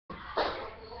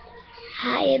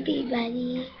Hi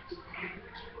everybody.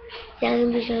 So I'm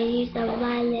going to be showing you some of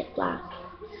my lip gloss.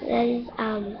 Then,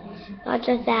 not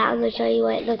just that, I'm going to show you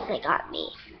what it looks like on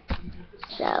me.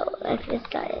 So, let's get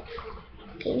started.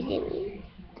 Can you see me?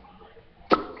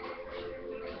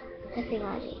 Nothing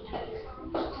on me.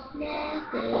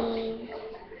 Nothing.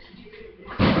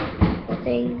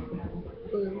 Nothing.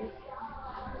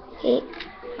 Okay,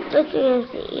 let's go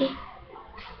see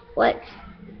what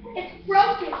It's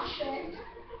broken, Shin.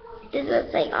 this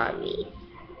looks like on me.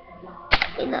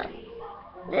 You know,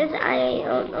 this I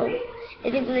don't know if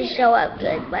it's going to show up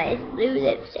good, but it's blue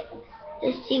lipstick.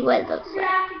 Let's see what it looks We're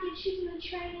like. gonna have to get you some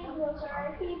training wheels,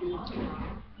 alright, baby?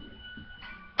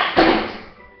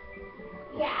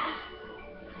 Yeah.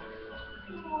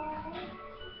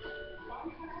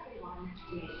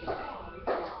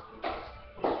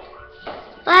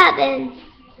 What happened?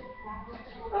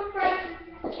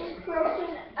 It's broken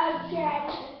again.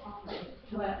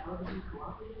 What?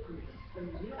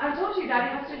 I told you Daddy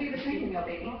has to do the training wheel,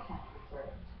 baby.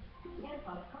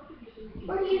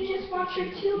 Or do you just want your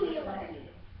two-wheeler?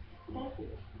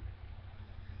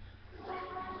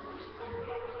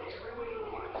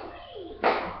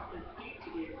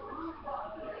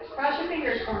 Cross your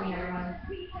fingers for me, everyone.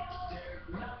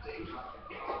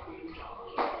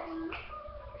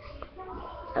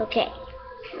 Okay.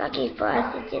 Lucky for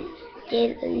us, it just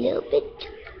did a little bit.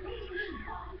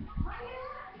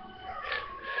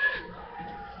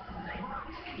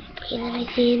 Okay, let me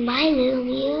see my little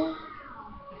wheel.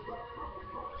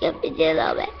 Yep, it did a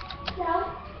little bit.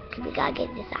 No? We gotta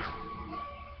get this out.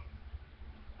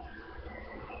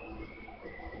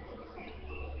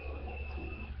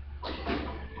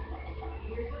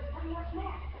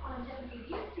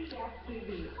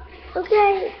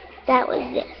 Okay, that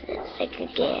was this. Let's pick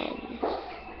again.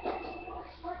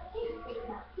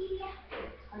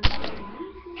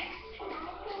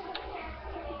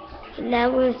 And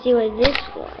now we're gonna see what this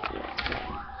one looks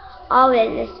like. Oh,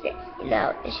 and this fit.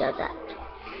 No, it shows up.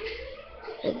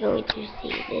 We're going to see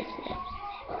this lipstick.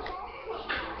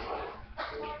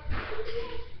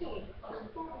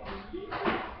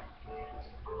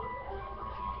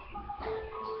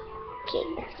 Okay,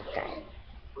 let's get started.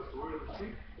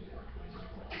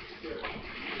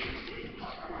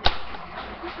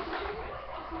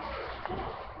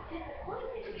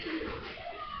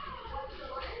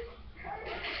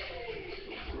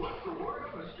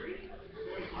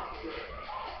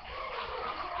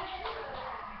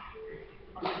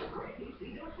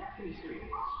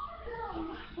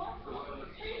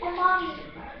 And Mommy.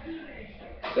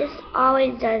 This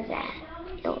always does that.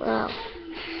 Don't know.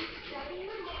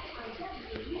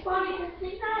 Mommy, the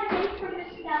thing that I made for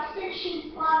Miss Nelson,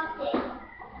 she loved it.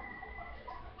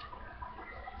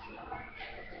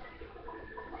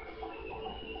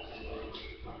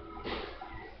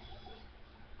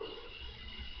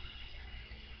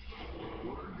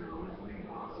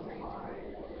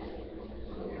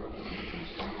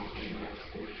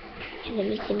 And let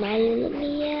me see my little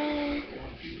Mia.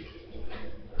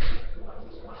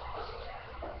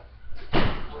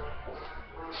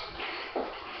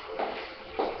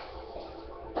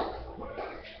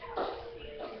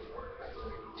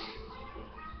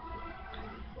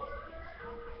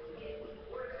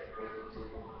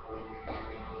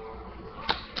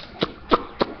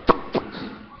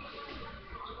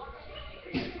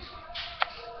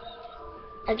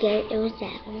 Okay, it was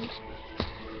that one.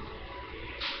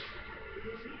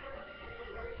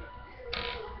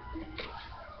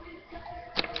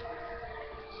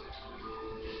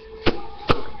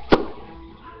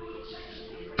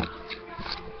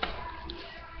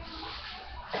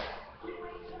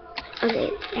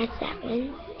 Okay, that's that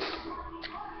one.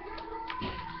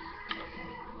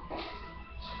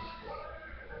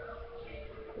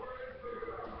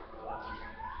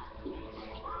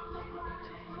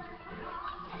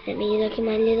 Let me look at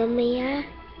my little Mia.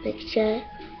 Make sure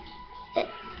it's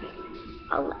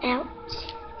all out.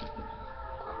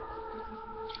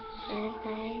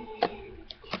 Okay.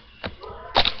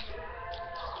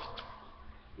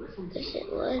 This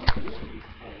it was.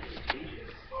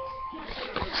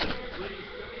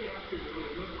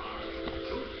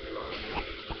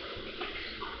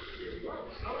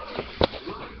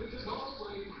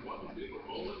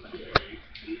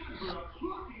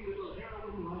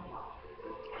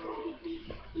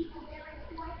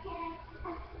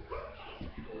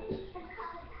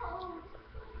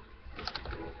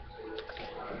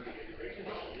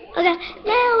 Okay,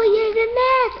 now we use the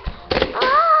mask.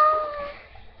 Ah!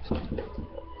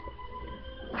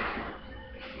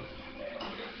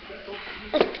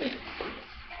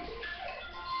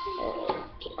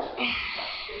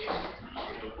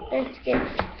 Let's get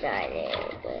started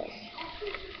with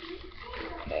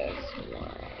this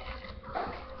one.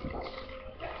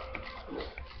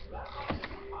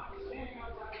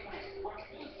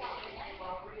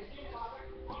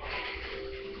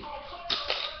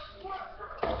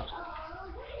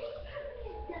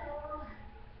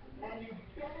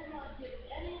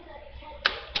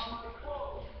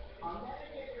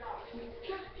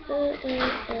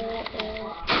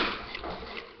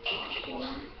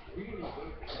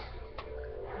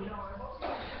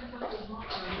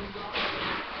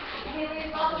 Haley,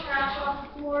 is all the trash on the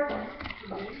floor?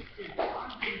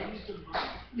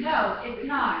 No, it's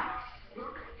not.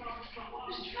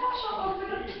 There's trash all over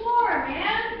the floor,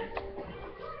 man.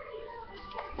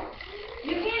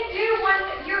 You can't do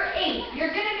one, you're 8. You're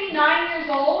gonna be 9 years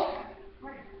old.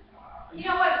 You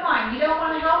know what, fine. You don't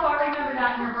want to help, I'll remember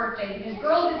that on your birthday. Because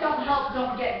girls that don't help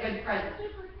don't get good presents.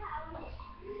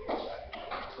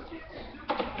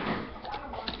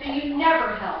 And you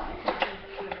never help.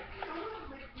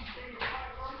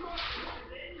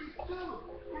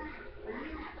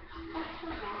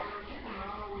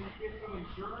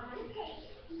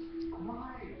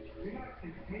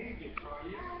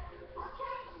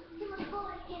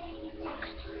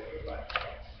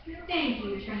 Thank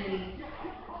you, Trinity.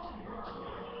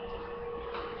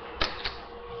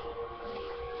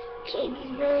 It's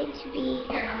going to be.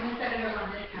 Here, I'm going to set it over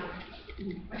on this counter.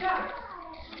 Watch out.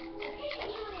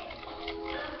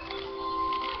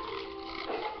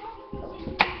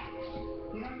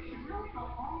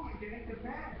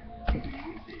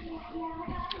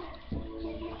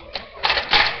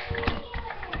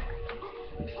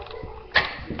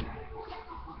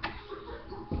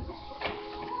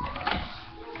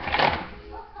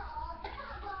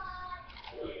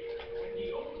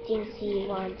 Dinky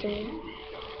wandering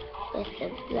with the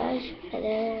blush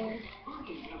color.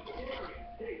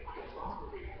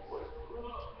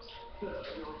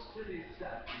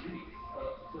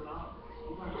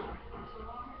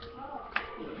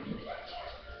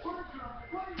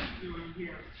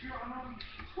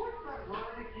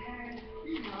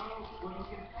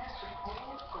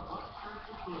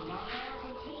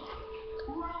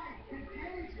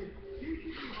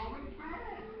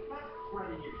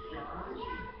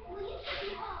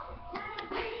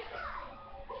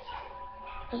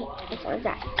 Okay, it's all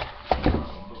that.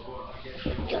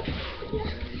 Go.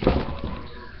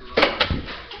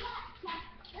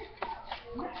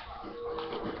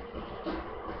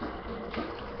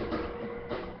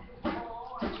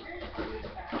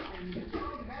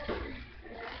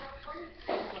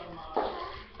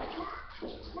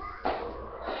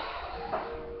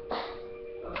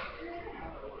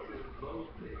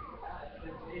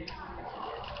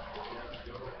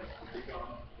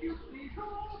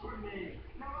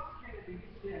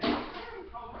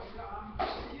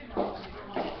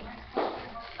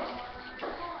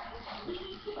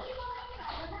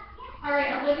 All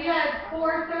right, Olivia, at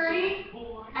 4:30,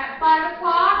 at 5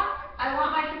 o'clock, I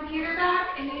want my computer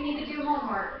back, and you need to do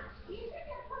homework.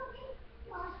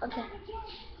 Okay.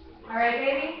 All right,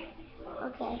 baby?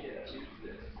 Okay.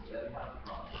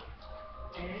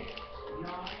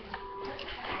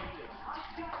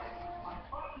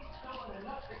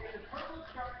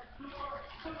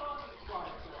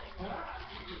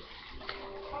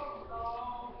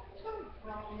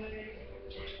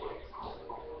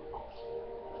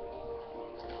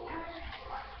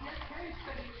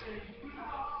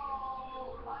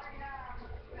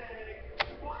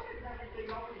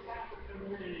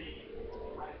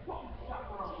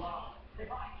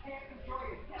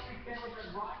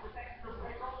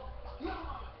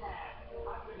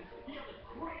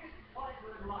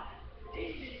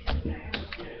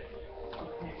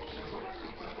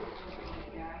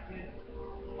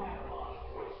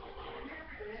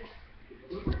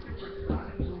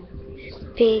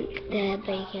 Pink the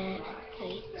bacon.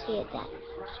 Okay, see it that.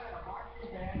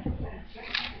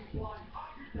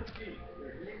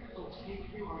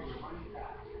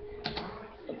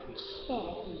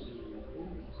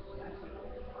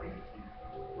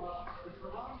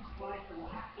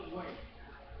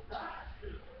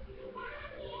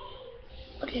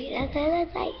 Okay, that's it.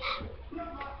 That's like.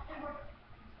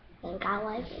 Then got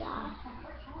wipe it off.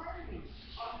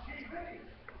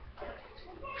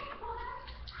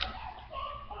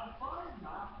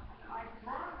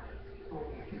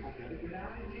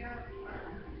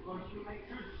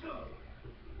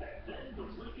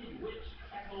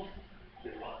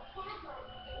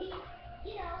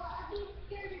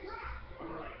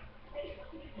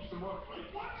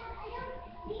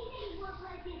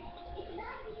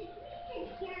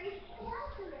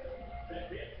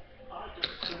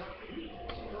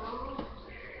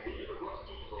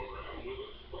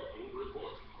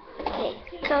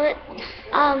 comment,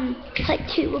 part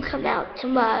 2 will come out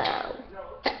tomorrow.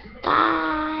 Bye.